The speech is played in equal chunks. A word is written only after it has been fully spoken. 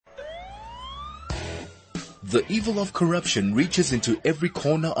The evil of corruption reaches into every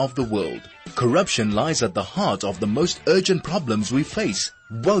corner of the world. Corruption lies at the heart of the most urgent problems we face.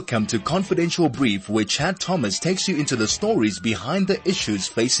 Welcome to Confidential Brief, where Chad Thomas takes you into the stories behind the issues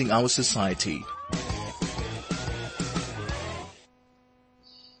facing our society.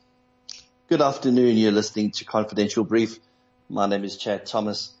 Good afternoon, you're listening to Confidential Brief. My name is Chad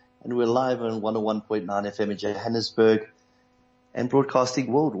Thomas and we're live on 101.9 FM in Johannesburg and broadcasting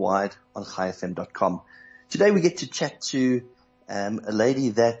worldwide on highfm.com. Today we get to chat to a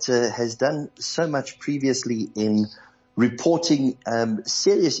lady that has done so much previously in reporting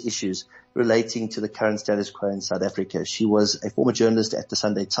serious issues relating to the current status quo in South Africa. She was a former journalist at the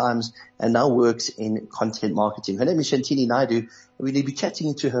Sunday Times and now works in content marketing. Her name is Shanthini Naidoo, and we're going to be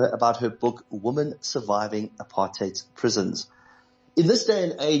chatting to her about her book, Women Surviving Apartheid's Prisons. In this day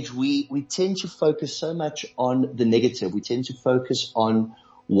and age, we tend to focus so much on the negative. We tend to focus on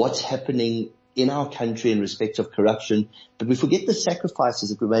what's happening in our country in respect of corruption, but we forget the sacrifices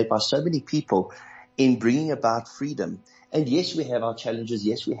that were made by so many people in bringing about freedom. And yes, we have our challenges.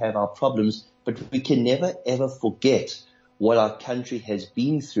 Yes, we have our problems, but we can never ever forget what our country has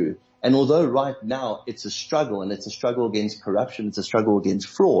been through. And although right now it's a struggle, and it's a struggle against corruption, it's a struggle against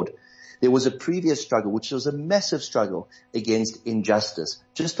fraud, there was a previous struggle, which was a massive struggle against injustice,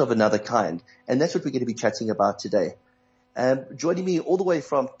 just of another kind. And that's what we're going to be chatting about today. Joining me all the way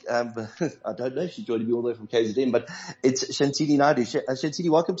from, I don't know if she's joining me all the way from KZN, but it's Shanthini Naidoo. Shanthini,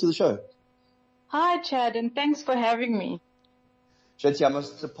 welcome to the show. Hi, Chad, and thanks for having me. Shanthini, I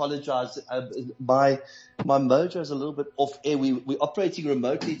must apologize. My mojo is a little bit off air. We're operating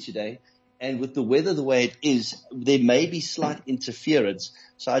remotely today, and with the weather the way it is, there may be slight interference.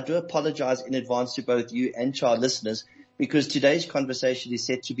 So I do apologize in advance to both you and to our listeners, because today's conversation is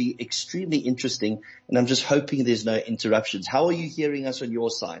set to be extremely interesting, and I'm just hoping there's no interruptions. How are you hearing us on your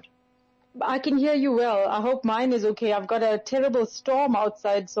side? I can hear you well. I hope mine is okay. I've got a terrible storm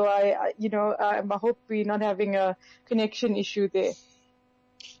outside, so I hope we're not having a connection issue there.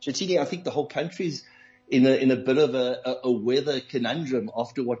 Shanthini, I think the whole country's in a bit of a weather conundrum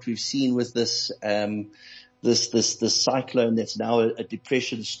after what we've seen with this cyclone that's now a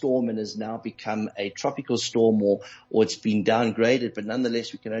depression storm and has now become a tropical storm, or it's been downgraded. But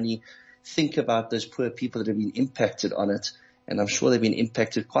nonetheless, we can only think about those poor people that have been impacted on it. And I'm sure they've been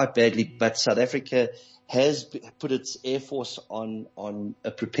impacted quite badly. But South Africa has put its Air Force on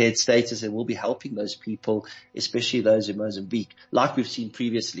a prepared status and will be helping those people, especially those in Mozambique, like we've seen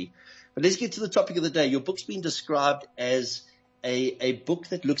previously. But let's get to the topic of the day. Your book's been described as a book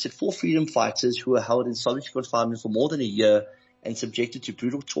that looks at 4 freedom fighters who were held in solitary confinement for more than a year and subjected to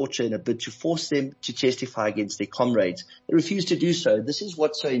brutal torture in a bid to force them to testify against their comrades. They refused to do so. This is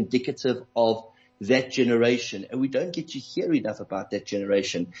what's so indicative of that generation, and we don't get to hear enough about that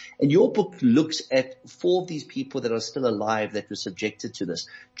generation. And your book looks at 4 of these people that are still alive that were subjected to this: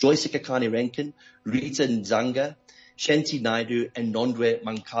 Joyce Ekakane-Rankin, Rita Nzanga, Shanti Naidoo, and Nondwe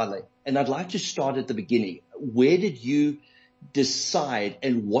Mankale. And I'd like to start at the beginning. Where did you decide,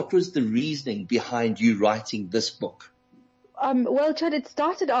 and what was the reasoning behind you writing this book? Well, Chad, it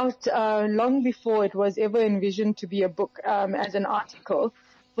started out long before it was ever envisioned to be a book, as an article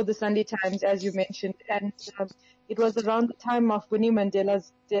for the Sunday Times, as you mentioned. And it was around the time of Winnie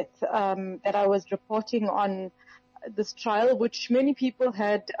Mandela's death that I was reporting on this trial, which many people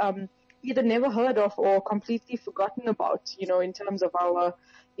had either never heard of or completely forgotten about, in terms of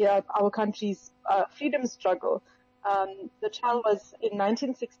our country's freedom struggle. The trial was in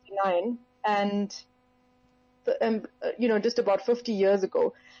 1969 and, just about 50 years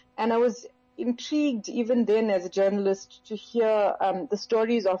ago. And I was intrigued even then as a journalist to hear the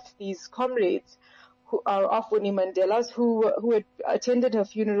stories of these comrades of Winnie Mandela's who had attended her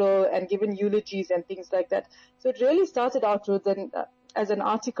funeral and given eulogies and things like that. So it really started out with as an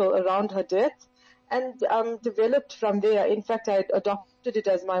article around her death, and developed from there. In fact, I adopted it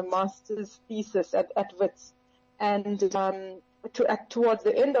as my master's thesis at Wits. And towards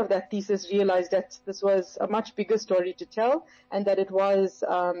the end of that thesis, realized that this was a much bigger story to tell, and that it was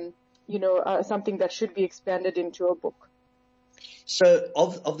something that should be expanded into a book. So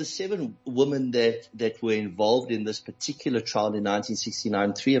of the 7 women that were involved in this particular trial in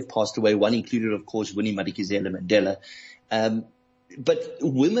 1969, 3 have passed away. One included, of course, Winnie Madikizela Mandela. But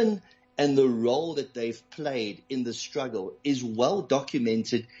women and the role that they've played in the struggle is well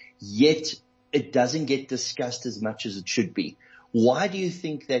documented, yet it doesn't get discussed as much as it should be. Why do you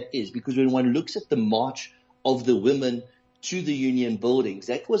think that is? Because when one looks at the march of the women to the union buildings,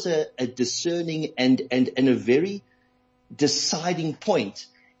 that was a discerning and a very deciding point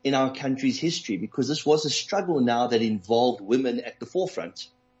in our country's history, because this was a struggle now that involved women at the forefront.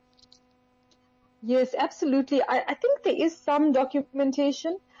 Yes, absolutely. I think there is some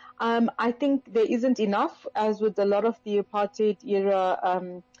documentation. I think there isn't enough, as with a lot of the apartheid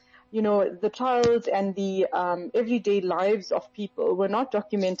era, the trials and the everyday lives of people were not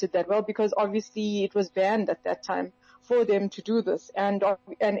documented that well, because obviously it was banned at that time for them to do this. And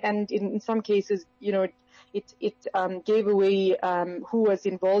in some cases, it gave away who was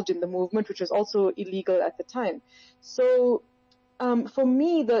involved in the movement, which was also illegal at the time. So for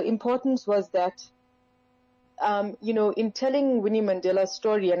me, the importance was that, in telling Winnie Mandela's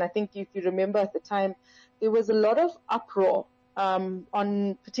story, and I think if you remember at the time, there was a lot of uproar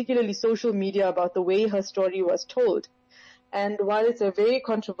on particularly social media about the way her story was told. And while it's a very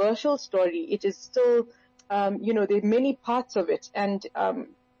controversial story, it is still, there are many parts of it. And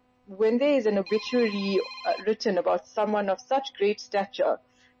when there is an obituary written about someone of such great stature,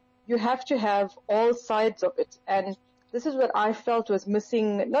 you have to have all sides of it. And this is what I felt was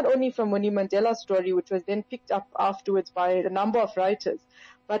missing, not only from Winnie Mandela's story, which was then picked up afterwards by a number of writers,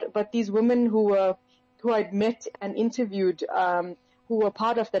 but these women who I'd met and interviewed, who were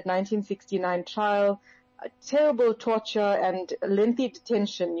part of that 1969 trial, terrible torture and lengthy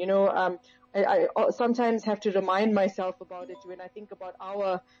detention. I sometimes have to remind myself about it when I think about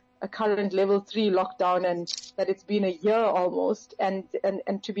our current level 3 lockdown, and that it's been a year almost, and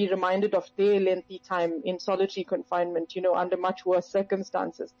to be reminded of their lengthy time in solitary confinement, under much worse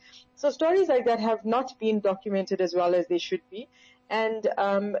circumstances. So stories like that have not been documented as well as they should be. And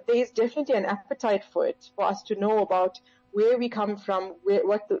there is definitely an appetite for it, for us to know about where we come from,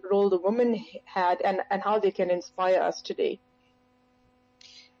 what the role the women had, and how they can inspire us today.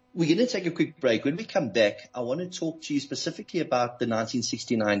 We're going to take a quick break. When we come back, I want to talk to you specifically about the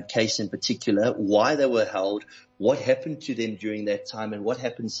 1969 case in particular, why they were held, what happened to them during that time, and what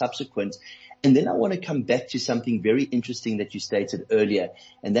happened subsequent. And then I want to come back to something very interesting that you stated earlier,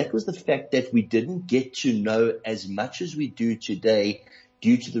 and that was the fact that we didn't get to know as much as we do today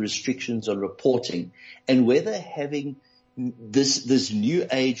due to the restrictions on reporting, and whether having this new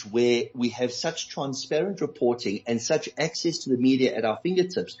age where we have such transparent reporting and such access to the media at our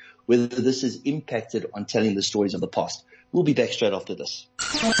fingertips, whether this has impacted on telling the stories of the past. We'll be back straight after this.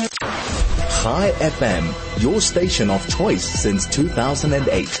 High FM, your station of choice since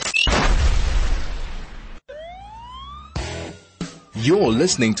 2008. You're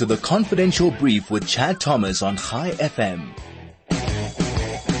listening to The Confidential Brief with Chad Thomas on High FM.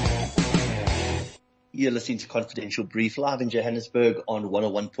 You're listening to Confidential Brief live in Johannesburg on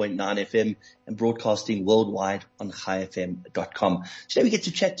 101.9 FM and broadcasting worldwide on highfm.com. Today we get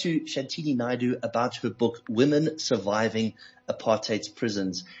to chat to Shanthini Naidoo about her book, Women Surviving Apartheid's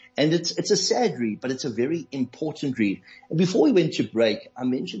Prisons. And it's a sad read, but it's a very important read. And before we went to break, I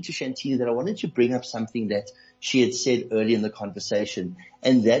mentioned to Shanthini that I wanted to bring up something that she had said early in the conversation.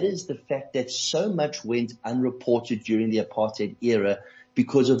 And that is the fact that so much went unreported during the apartheid era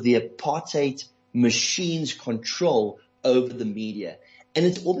because of the apartheid machine's control over the media. And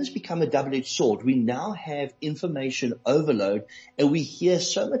it's almost become a double-edged sword. We now have information overload, and we hear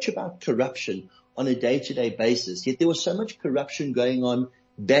so much about corruption on a day-to-day basis. Yet there was so much corruption going on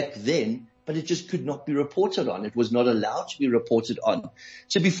back then, but it just could not be reported on. It was not allowed to be reported on.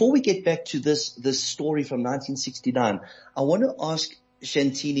 So before we get back to this story from 1969, I want to ask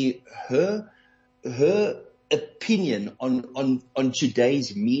Shanthini her opinion on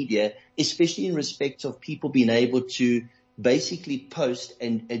today's media, especially in respect of people being able to basically post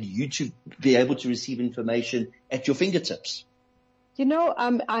and YouTube be able to receive information at your fingertips.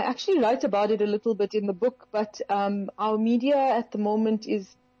 I actually write about it a little bit in the book, but our media at the moment is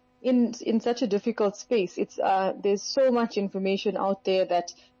in such a difficult space. It's there's so much information out there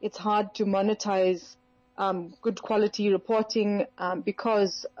that it's hard to monetize good quality reporting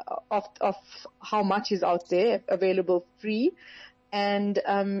because of how much is out there available free, and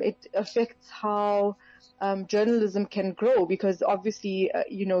it affects how journalism can grow, because obviously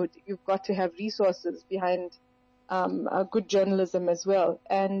you've got to have resources behind good journalism as well.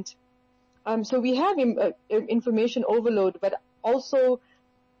 And so we have information overload, but also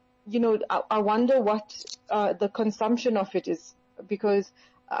I wonder what the consumption of it is, because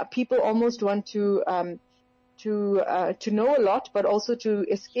people almost want to know a lot, but also to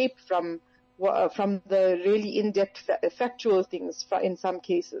escape from the really in-depth factual things in some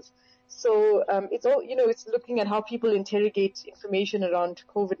cases. So it's all it's looking at how people interrogate information around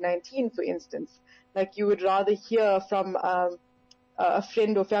COVID-19, for instance. Like, you would rather hear from a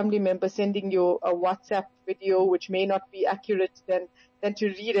friend or family member sending you a WhatsApp video which may not be accurate than to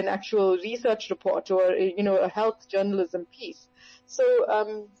read an actual research report or a health journalism piece.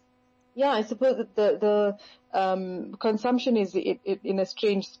 So Yeah, I suppose that the consumption is in a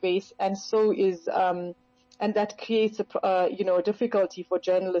strange space, and so is and that creates a difficulty for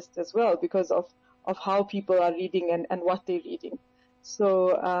journalists as well because of how people are reading and what they're reading.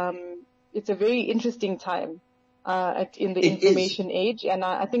 So it's a very interesting time in the It is. information age, and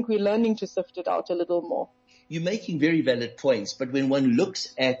I think we're learning to sift it out a little more. You're making very valid points, but when one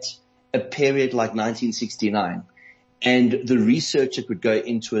looks at a period like 1969 and the research that would go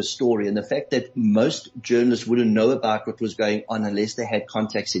into a story and the fact that most journalists wouldn't know about what was going on unless they had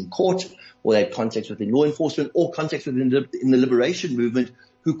contacts in court or they had contacts within law enforcement or contacts within the liberation movement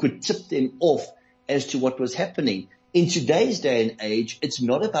who could tip them off as to what was happening. In today's day and age, it's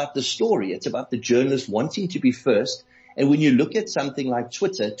not about the story. It's about the journalist wanting to be first. And when you look at something like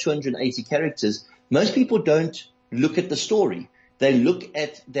Twitter, 280 characters, most people don't look at the story. They look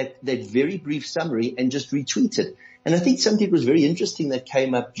at that very brief summary and just retweet it. And I think something that was very interesting that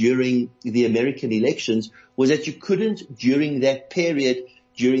came up during the American elections was that you couldn't, during that period,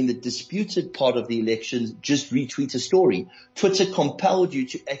 during the disputed part of the elections, just retweet a story. Twitter compelled you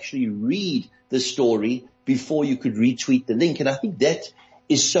to actually read the story before you could retweet the link. And I think that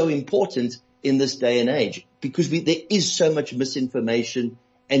is so important in this day and age because there is so much misinformation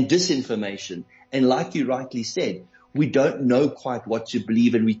and disinformation. And like you rightly said, we don't know quite what to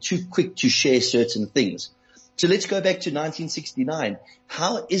believe and we're too quick to share certain things. So let's go back to 1969.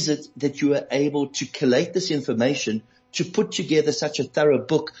 How is it that you were able to collate this information to put together such a thorough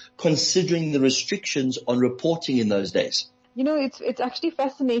book considering the restrictions on reporting in those days? You know, it's actually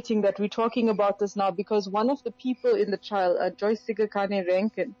fascinating that we're talking about this now because one of the people in the trial, Joyce Sigakane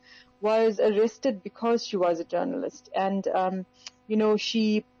Rankin, was arrested because she was a journalist. And,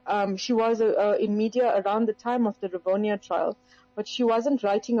 she was in media around the time of the Rivonia trial, but she wasn't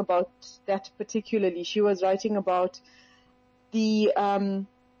writing about that particularly. She was writing about the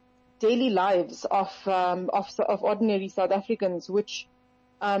daily lives of ordinary South Africans, which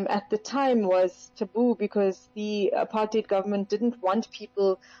at the time was taboo because the apartheid government didn't want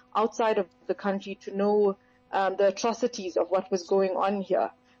people outside of the country to know the atrocities of what was going on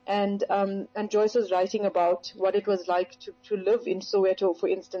here. And Joyce was writing about what it was like to live in Soweto, for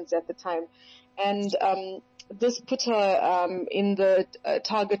instance, at the time. And this put her in the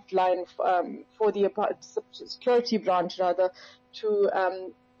target line for the security branch, rather, to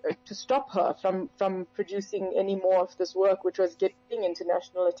stop her from producing any more of this work, which was getting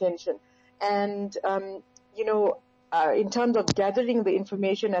international attention. And, in terms of gathering the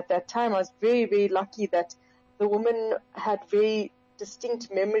information at that time, I was very, very lucky that the woman had very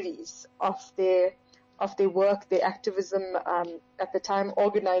distinct memories of their work, their activism at the time,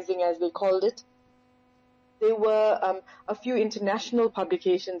 organizing as they called it. There were a few international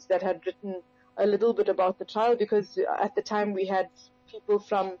publications that had written a little bit about the trial because at the time we had people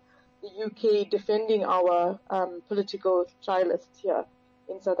from the UK defending our political trialists here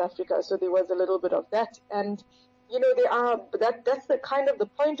in South Africa. So there was a little bit of that. And, that's the kind of the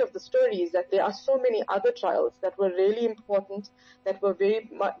point of the story is that there are so many other trials that were really important, that were very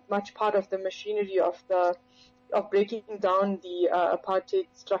much part of the machinery of breaking down the apartheid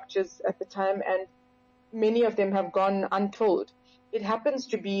structures at the time. And many of them have gone untold. It happens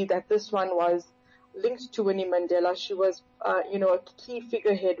to be that this one was linked to Winnie Mandela. She was, a key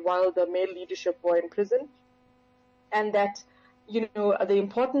figurehead while the male leadership were in prison. And that, the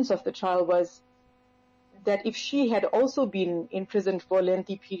importance of the trial was that if she had also been in prison for a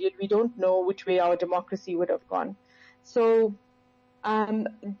lengthy period, we don't know which way our democracy would have gone. So,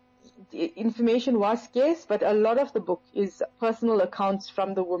 the information was scarce, but a lot of the book is personal accounts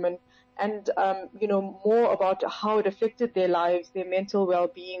from the women and, more about how it affected their lives, their mental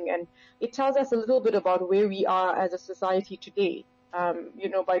well-being. And it tells us a little bit about where we are as a society today,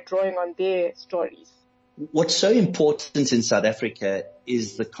 by drawing on their stories. What's so important in South Africa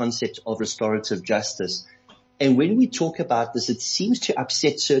is the concept of restorative justice. And when we talk about this, it seems to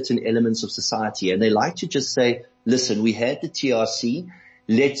upset certain elements of society. And they like to just say, listen, we had the TRC,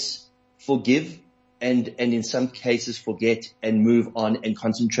 let's forgive and in some cases forget and move on and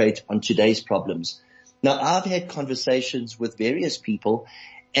concentrate on today's problems. Now, I've had conversations with various people,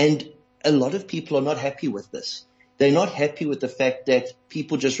 and a lot of people are not happy with this. They're not happy with the fact that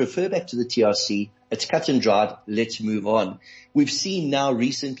people just refer back to the TRC. It's cut and dried. Let's move on. We've seen now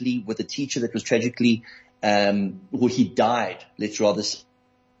recently with a teacher that was tragically, he died, let's rather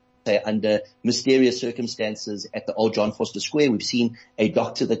say, under mysterious circumstances at the old John Foster Square. We've seen a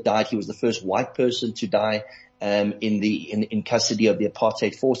doctor that died. He was the first white person to die in custody of the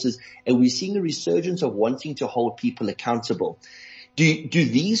apartheid forces. And we're seeing a resurgence of wanting to hold people accountable. Do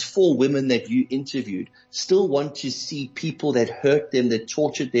these four women that you interviewed still want to see people that hurt them, that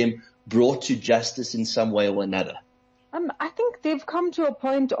tortured them, brought to justice in some way or another? I think they've come to a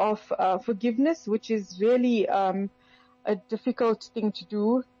point of forgiveness, which is really a difficult thing to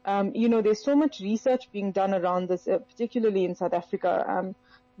do. There's so much research being done around this, particularly in South Africa.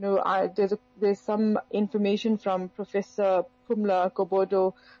 There's some information from Professor Pumla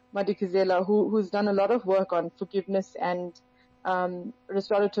Kobodo Madikizela, who's done a lot of work on forgiveness and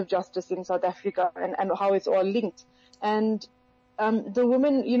restorative justice in South Africa and how it's all linked. And the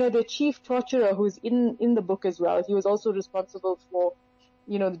woman, the chief torturer who's in the book as well, he was also responsible for,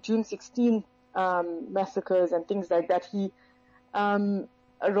 the June 16th massacres and things like that.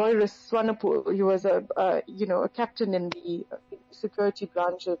 Roy Swanepoel, he was a captain in the security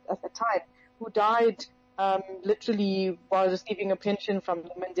branch at the time, who died literally while receiving a pension from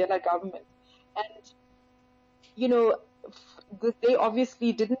the Mandela government. And they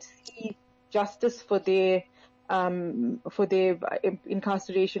obviously didn't see justice for their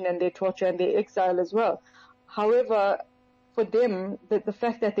incarceration and their torture and their exile as well. However, for them, the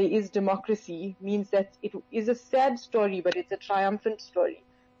fact that there is democracy means that it is a sad story, but it's a triumphant story,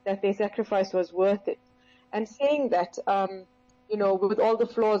 that their sacrifice was worth it. And saying that, with all the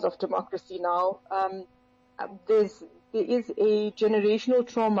flaws of democracy now, there is a generational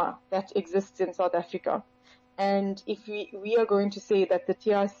trauma that exists in South Africa. And if we are going to say that the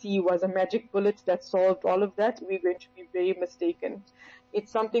TRC was a magic bullet that solved all of that, we're going to be very mistaken.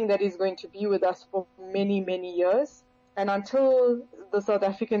 It's something that is going to be with us for many, many years. And until the South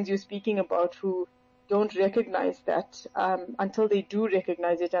Africans you're speaking about who don't recognize that, until they do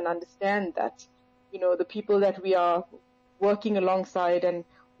recognize it and understand that, the people that we are working alongside and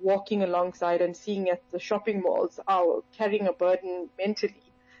walking alongside and seeing at the shopping malls are carrying a burden mentally,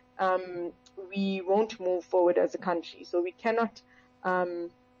 we won't move forward as a country. So we cannot, we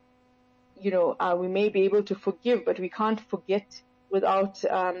may be able to forgive, but we can't forget without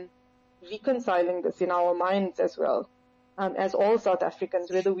reconciling this in our minds as well, as all South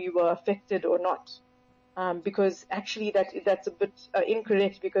Africans, whether we were affected or not. Because actually that's a bit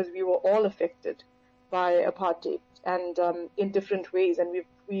incorrect, because we were all affected by apartheid and in different ways. And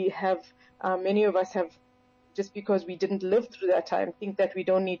we have, many of us have, just because we didn't live through that time, think that we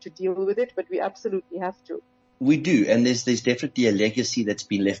don't need to deal with it, but we absolutely have to. We do, and there's definitely a legacy that's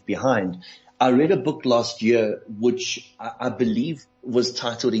been left behind. I read a book last year which I believe was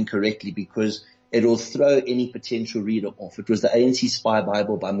titled incorrectly because it will throw any potential reader off. It was the ANC Spy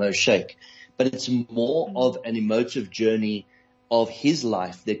Bible by Mo Sheikh, but it's more of an emotive journey of his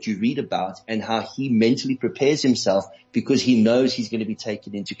life that you read about and how he mentally prepares himself because he knows he's going to be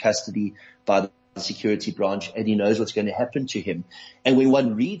taken into custody by the security branch and he knows what's going to happen to him. And when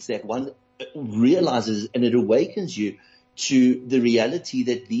one reads that, one realizes and it awakens you to the reality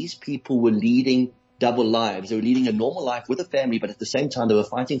that these people were leading double lives. They were leading a normal life with a family, but at the same time they were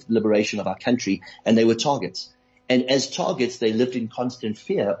fighting for the liberation of our country, and they were targets. And as targets, they lived in constant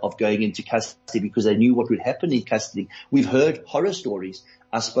fear of going into custody because they knew what would happen in custody. We've heard horror stories.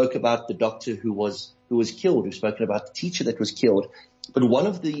 I spoke about the doctor who was killed. We've spoken about the teacher that was killed. But one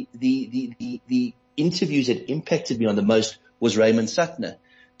of the interviews that impacted me on the most was Raymond Sutner.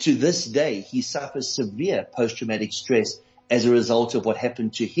 To this day, he suffers severe post-traumatic stress as a result of what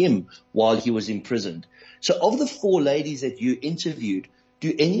happened to him while he was imprisoned. So of the four ladies that you interviewed,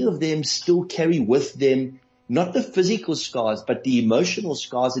 do any of them still carry with them not the physical scars, but the emotional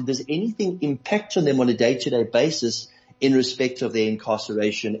scars? And does anything impact on them on a day-to-day basis in respect of their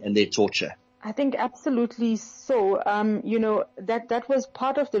incarceration and their torture? I think absolutely so. That was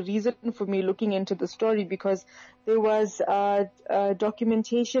part of the reason for me looking into the story, because there was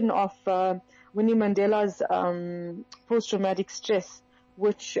documentation of Winnie Mandela's post-traumatic stress,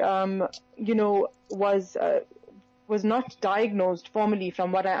 which was not diagnosed formally,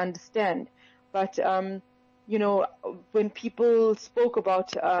 from what I understand. But when people spoke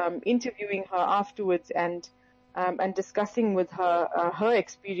about interviewing her afterwards and discussing with her her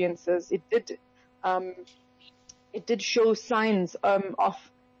experiences, it did show signs of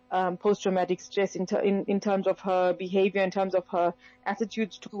post-traumatic stress in terms of her behavior, in terms of her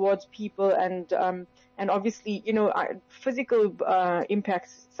attitudes towards people, and obviously physical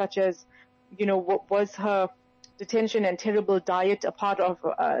impacts such as what was her detention and terrible diet a part of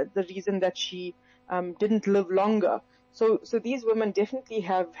the reason that she didn't live longer. So these women definitely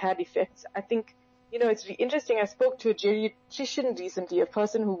have had effects. I think it's interesting. I spoke to a geriatrician recently, a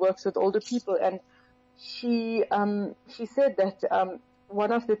person who works with older people, and she said that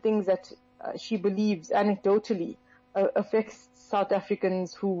one of the things that she believes anecdotally affects South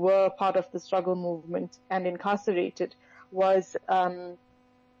Africans who were part of the struggle movement and incarcerated was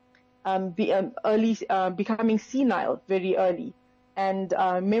becoming senile very early. and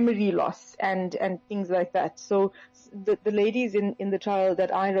memory loss and things like that. So the ladies in the trial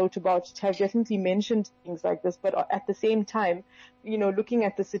that I wrote about have definitely mentioned things like this, but at the same time, looking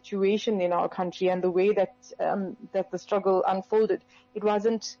at the situation in our country and the way that that the struggle unfolded, it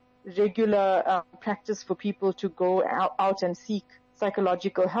wasn't regular practice for people to go out and seek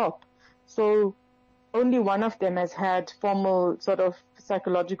psychological help. So only one of them has had formal sort of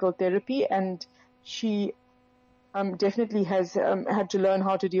psychological therapy, and she definitely has had to learn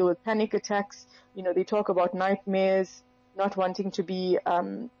how to deal with panic attacks. They talk about nightmares, not wanting to be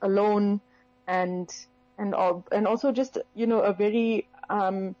alone, and also just a very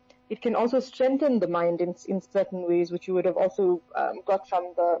it can also strengthen the mind in certain ways, which you would have also got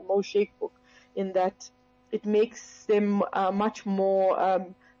from the Mo Sheikh book, in that it makes them much more.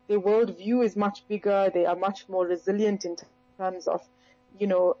 Their worldview is much bigger. They are much more resilient in terms of,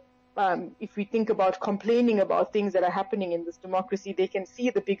 if we think about complaining about things that are happening in this democracy, they can see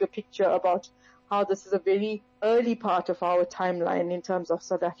the bigger picture about how this is a very early part of our timeline in terms of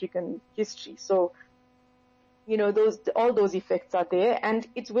South African history. So, all those effects are there, and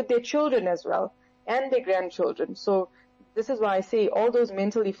it's with their children as well and their grandchildren. So this is why I say all those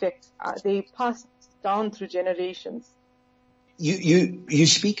mental effects they pass down through generations. You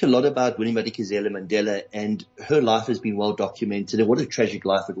speak a lot about Winnie Madikizela Mandela, and her life has been well documented, and what a tragic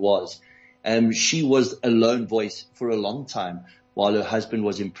life it was. She was a lone voice for a long time while her husband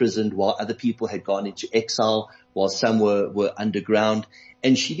was imprisoned, while other people had gone into exile, while some were underground,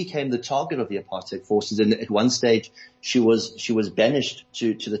 and she became the target of the apartheid forces. And at one stage, she was banished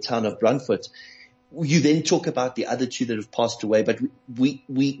to the town of Brandfort. You then talk about the other two that have passed away, but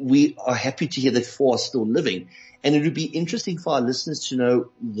we are happy to hear that 4 are still living. And it would be interesting for our listeners to know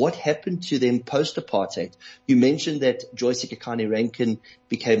what happened to them post-apartheid. You mentioned that Joyce Ikakane Rankin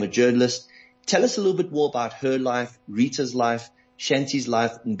became a journalist. Tell us a little bit more about her life, Rita's life, Shanti's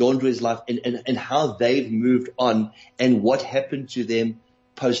life, Ndondwe's life, and how they've moved on and what happened to them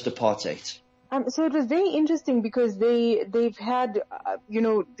post-apartheid. So it was very interesting because they've had,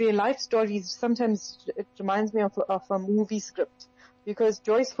 their life stories. Sometimes it reminds me of a movie script, because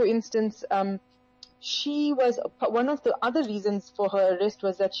Joyce, for instance, she was one of the other reasons for her arrest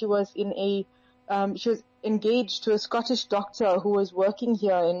was that she was she was engaged to a Scottish doctor who was working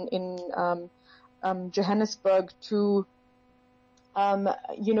here in Johannesburg to,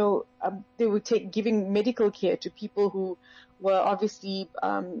 they would giving medical care to people who were obviously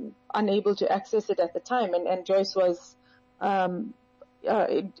unable to access it at the time, and Joyce was so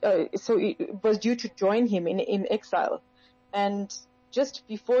it was due to join him in exile, and just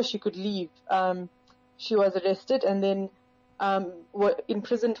before she could leave, she was arrested and then were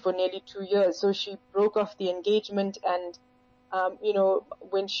imprisoned for nearly 2 years. So she broke off the engagement, and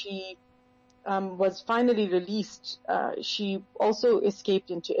when she was finally released, she also escaped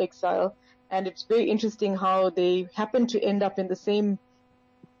into exile. And it's very interesting how they happened to end up in the same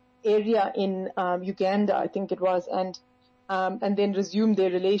area in Uganda, I think it was, and then resumed their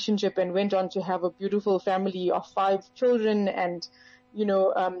relationship and went on to have a beautiful family of 5 children, and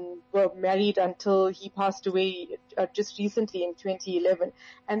were married until he passed away just recently in 2011.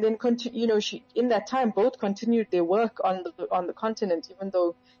 And then in that time both continued their work on the continent, even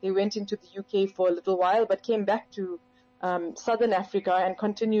though they went into the UK for a little while, but came back to Southern Africa and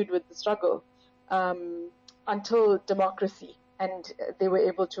continued with the struggle until democracy, and they were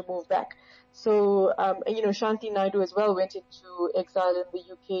able to move back. So, Shanti Naidoo as well went into exile in the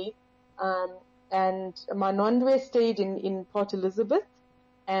UK, and Manondwe stayed in Port Elizabeth,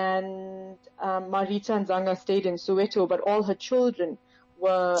 and Marita Nzanga stayed in Soweto, but all her children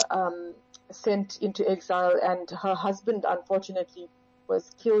were sent into exile, and her husband, unfortunately, was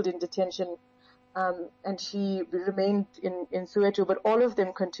killed in detention, and she remained in Soweto, but all of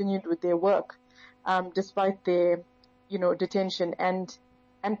them continued with their work, despite their, detention. And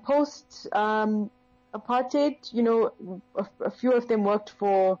post apartheid, a few of them worked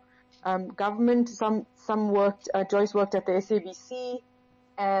for government. Some worked. Joyce worked at the SABC,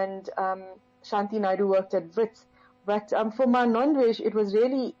 and Shanti Naidoo worked at Wits. But for Manondwe, it was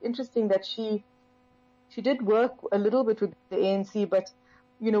really interesting that she did work a little bit with the ANC, but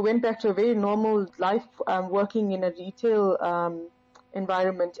went back to a very normal life, working in a retail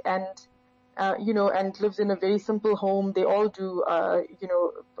environment, and and lives in a very simple home. They all do,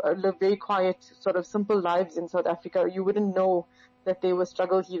 live very quiet, sort of simple lives in South Africa. You wouldn't know that they were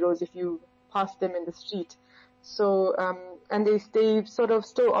struggle heroes if you passed them in the street. So, and they sort of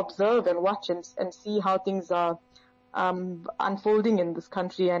still observe and watch and see how things are unfolding in this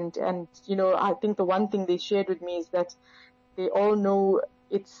country. And I think the one thing they shared with me is that they all know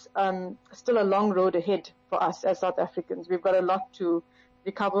it's still a long road ahead for us as South Africans. We've got a lot to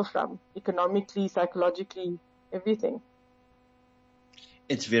recover from, economically, psychologically, everything.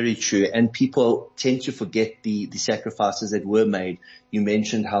 It's very true. And people tend to forget the sacrifices that were made. You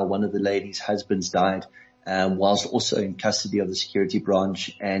mentioned how one of the ladies' husbands died, whilst also in custody of the security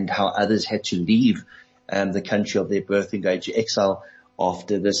branch, and how others had to leave, the country of their birth and go into exile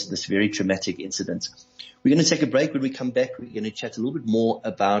after this very traumatic incident. We're going to take a break. When we come back, we're going to chat a little bit more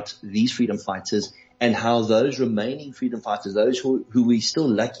about these freedom fighters and how those remaining freedom fighters, those who we're still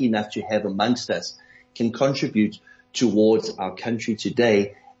lucky enough to have amongst us, can contribute towards our country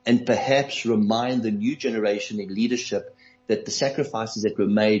today, and perhaps remind the new generation in leadership that the sacrifices that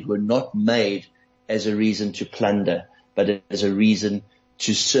were not made as a reason to plunder, but as a reason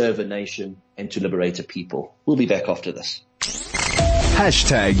to serve a nation and to liberate a people. We'll be back after this.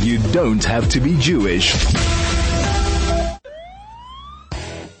 Hashtag you don't have to be Jewish.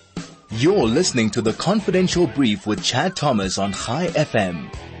 You're listening to the Confidential Brief with Chad Thomas on High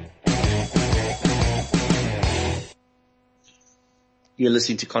FM. You're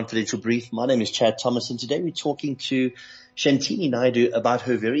listening to Confidential Brief. My name is Chad Thomas, and today we're talking to Shanthini Naidoo about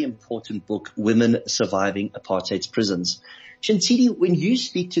her very important book, Women Surviving Apartheid's Prisons. Shanthini, when you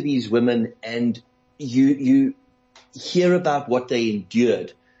speak to these women and you hear about what they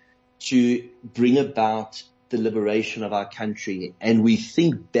endured to bring about the liberation of our country, and we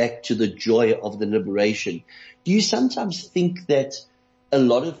think back to the joy of the liberation, do you sometimes think that a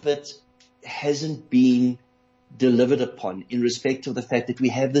lot of it hasn't been delivered upon in respect of the fact that we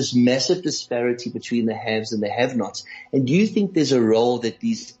have this massive disparity between the haves and the have-nots? And do you think there's a role that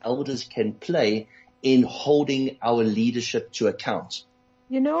these elders can play in holding our leadership to account?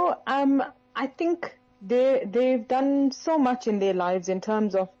 I think they've done so much in their lives in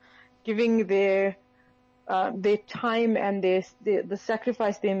terms of giving their time and the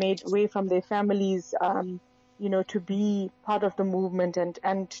sacrifice they made away from their families, to be part of the movement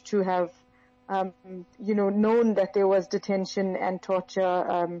and to have known that there was detention and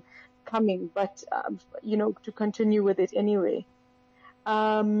torture coming, but to continue with it anyway.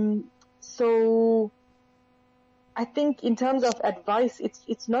 So I think in terms of advice,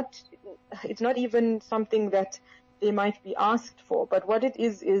 it's not even something that they might be asked for, but what it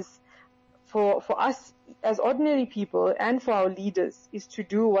is for us as ordinary people and for our leaders is to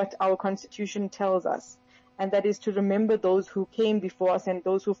do what our Constitution tells us. And that is to remember those who came before us and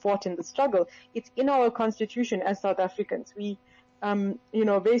those who fought in the struggle. It's in our Constitution as South Africans. We,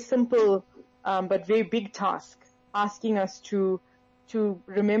 very simple, but very big task, asking us to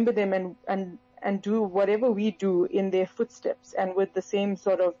remember them and do whatever we do in their footsteps and with the same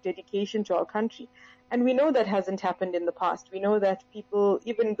sort of dedication to our country. And we know that hasn't happened in the past. We know that people,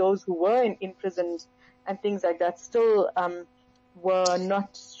 even those who were imprisoned and things like that, still were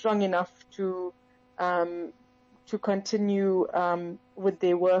not strong enough to continue with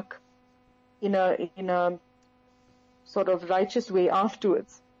their work in a sort of righteous way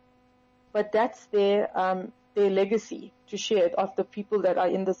afterwards. But that's their legacy to share of the people that are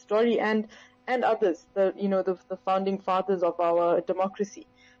in the story and others, the founding fathers of our democracy,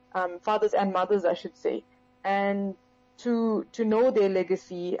 fathers and mothers, I should say. And to know their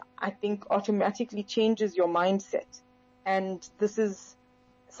legacy, I think automatically changes your mindset. And this is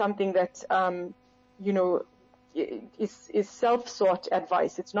something that is self-sought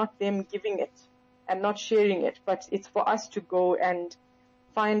advice. It's not them giving it and not sharing it, but it's for us to go and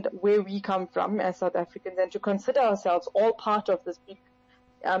find where we come from as South Africans and to consider ourselves all part of this big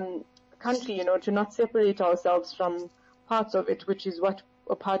country, to not separate ourselves from parts of it, which is what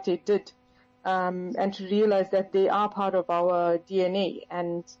apartheid did, and to realize that they are part of our DNA,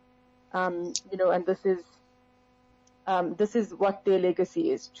 and and this is what their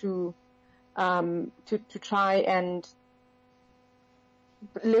legacy is, to try and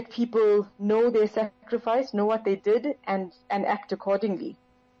let people know their sacrifice, know what they did, and act accordingly.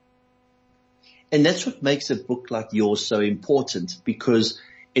 And that's what makes a book like yours so important, because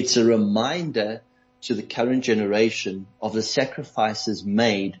it's a reminder to the current generation of the sacrifices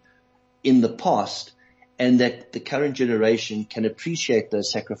made in the past, and that the current generation can appreciate those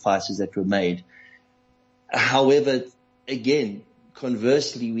sacrifices that were made. However, again,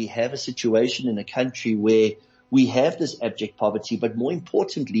 conversely, we have a situation in a country where we have this abject poverty, but more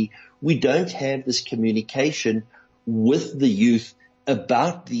importantly, we don't have this communication with the youth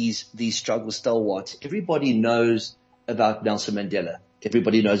about these struggle stalwarts. Everybody knows about Nelson Mandela.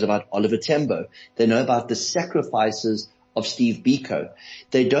 Everybody knows about Oliver Tambo. They know about the sacrifices of Steve Biko.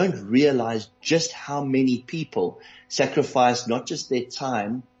 They don't realize just how many people sacrificed not just their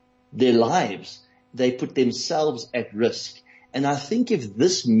time, their lives. They put themselves at risk. And I think if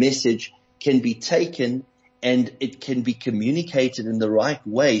this message can be taken and it can be communicated in the right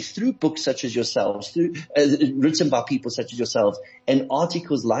way through books such as yourselves, through written by people such as yourselves, and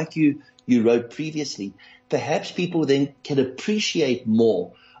articles like you wrote previously, perhaps people then can appreciate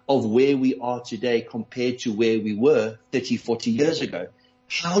more of where we are today compared to where we were 30, 40 years ago.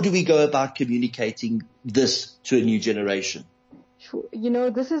 How do we go about communicating this to a new generation? Sure.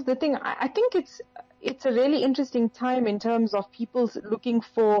 This is the thing. I think it's a really interesting time in terms of people looking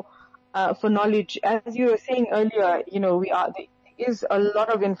for knowledge. As you were saying earlier, there is a lot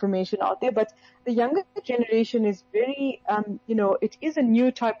of information out there, but the younger generation is very, it is a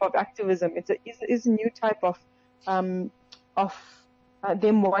new type of activism. It is a new type of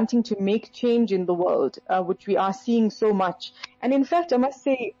them wanting to make change in the world, which we are seeing so much. And in fact, I must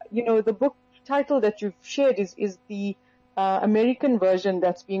say, the book title that you've shared is the American version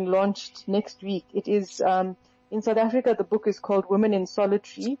that's being launched next week. It is, in South Africa, the book is called Women in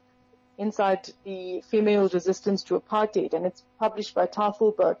Solitary, Inside the Female Resistance to Apartheid, and it's published by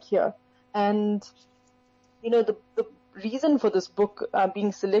Tafelberg here. And, the reason for this book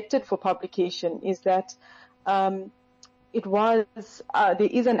being selected for publication is that there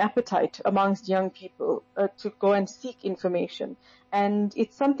is an appetite amongst young people to go and seek information. And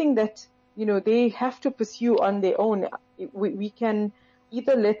it's something that, they have to pursue on their own. We can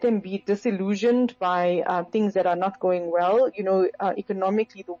either let them be disillusioned by things that are not going well.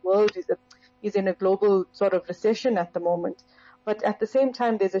 Economically, the world is in a global sort of recession at the moment. But at the same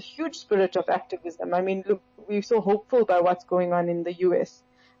time, there's a huge spirit of activism. I mean, look, we're so hopeful by what's going on in the US.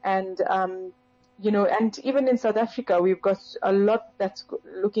 And, and even in South Africa, we've got a lot that's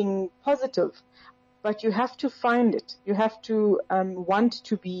looking positive. But you have to find it. You have to want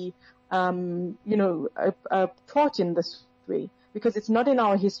to be, taught in this way. Because it's not in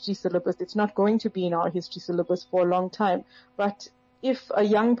our history syllabus. It's not going to be in our history syllabus for a long time. But if a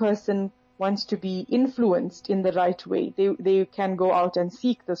young person wants to be influenced in the right way, they can go out and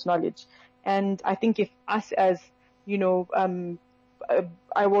seek this knowledge. And I think if us as, don't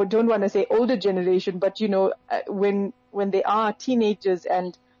want to say older generation, but, when they are teenagers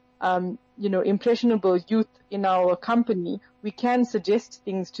and, impressionable youth in our company, we can suggest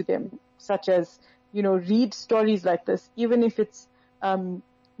things to them, such as, read stories like this, even if it's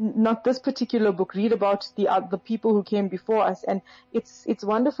not this particular book. Read about the people who came before us, and it's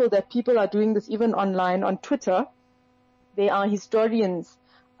wonderful that people are doing this even online on Twitter. There are historians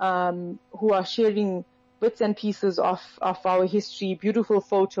who are sharing bits and pieces of our history, beautiful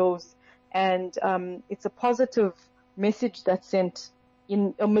photos, and it's a positive message that's sent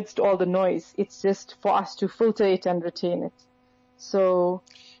in amidst all the noise. It's just for us to filter it and retain it. So,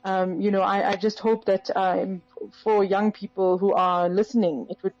 I just hope that for young people who are listening,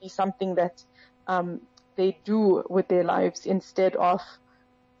 it would be something that they do with their lives instead of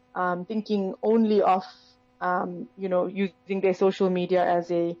thinking only of, using their social media as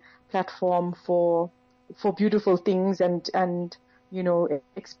a platform for beautiful things and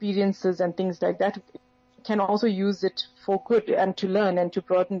experiences and things like that. Can also use it for good and to learn and to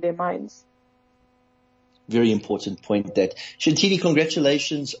broaden their minds. Very important point that. Shanthini,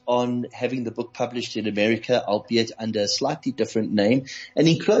 congratulations on having the book published in America, albeit under a slightly different name. And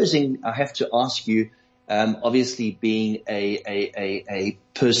in closing, I have to ask you, obviously being a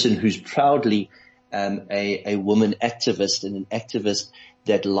person who's proudly a woman activist and an activist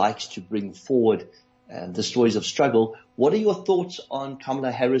that likes to bring forward the stories of struggle, what are your thoughts on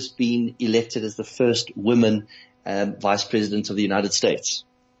Kamala Harris being elected as the first woman vice president of the United States?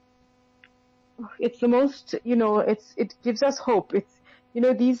 It's the most, it gives us hope. It's,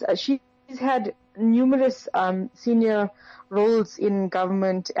 she's had numerous senior roles in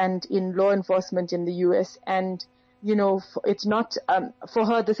government and in law enforcement in the US, and it's not, for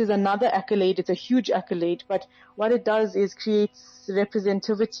her, this is another accolade. It's a huge accolade, but what it does is creates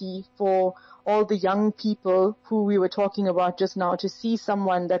representativity for all the young people who we were talking about just now, to see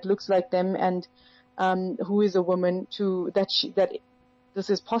someone that looks like them and who is a woman, that this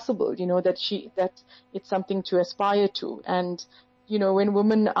is possible, that it's something to aspire to. And when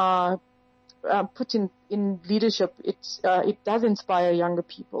women are put in leadership, it does inspire younger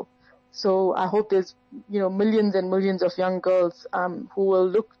people. So I hope there's millions and millions of young girls who will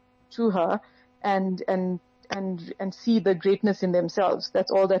look to her and see the greatness in themselves.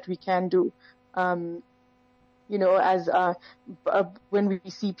 That's all that we can do. As when we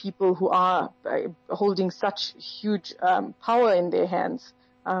see people who are holding such huge power in their hands,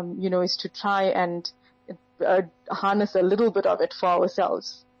 is to try and harness a little bit of it for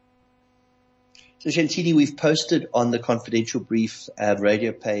ourselves. So Shanthini, we've posted on the Confidential Brief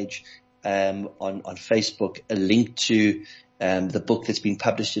radio page on Facebook a link to the book that's been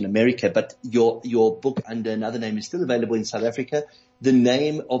published in America, but your book under another name is still available in South Africa. The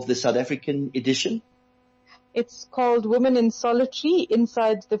name of the South African edition? It's called Women in Solitary,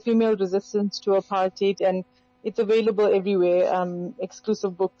 Inside the Female Resistance to Apartheid, and it's available everywhere,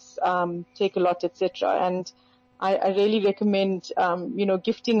 exclusive books, Take a Lot, etc. And I really recommend,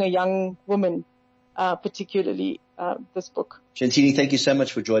 gifting a young woman, particularly, this book. Shanthini, thank you so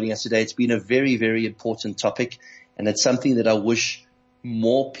much for joining us today. It's been a very, very important topic, and it's something that I wish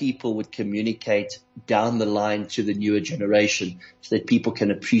more people would communicate down the line to the newer generation so that people can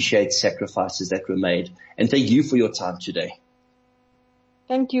appreciate sacrifices that were made. And thank you for your time today.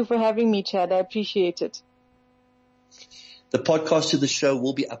 Thank you for having me, Chad. I appreciate it. The podcast to the show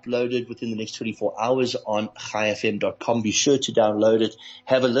will be uploaded within the next 24 hours on chaifm.com. Be sure to download it,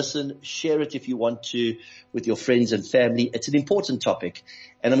 have a listen, share it if you want to with your friends and family. It's an important topic.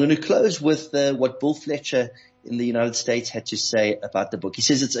 And I'm going to close with what Bill Fletcher in the United States had to say about the book. He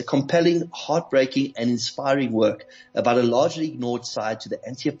says it's a compelling, heartbreaking, and inspiring work about a largely ignored side to the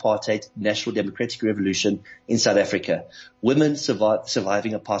anti-apartheid national democratic revolution in South Africa. Women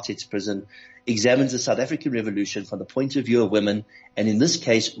surviving apartheid's prison examines the South African revolution from the point of view of women, and in this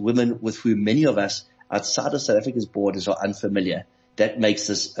case, women with whom many of us outside of South Africa's borders are unfamiliar. That makes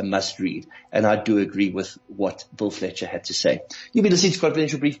this a must read. And I do agree with what Bill Fletcher had to say. You've been listening to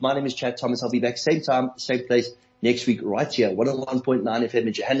Confidential Brief. My name is Chad Thomas. I'll be back same time, same place next week right here, 101.9 FM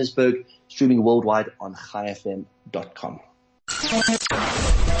in Johannesburg, streaming worldwide on chaifm.com.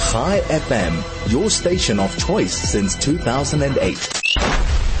 Chai FM, your station of choice since 2008.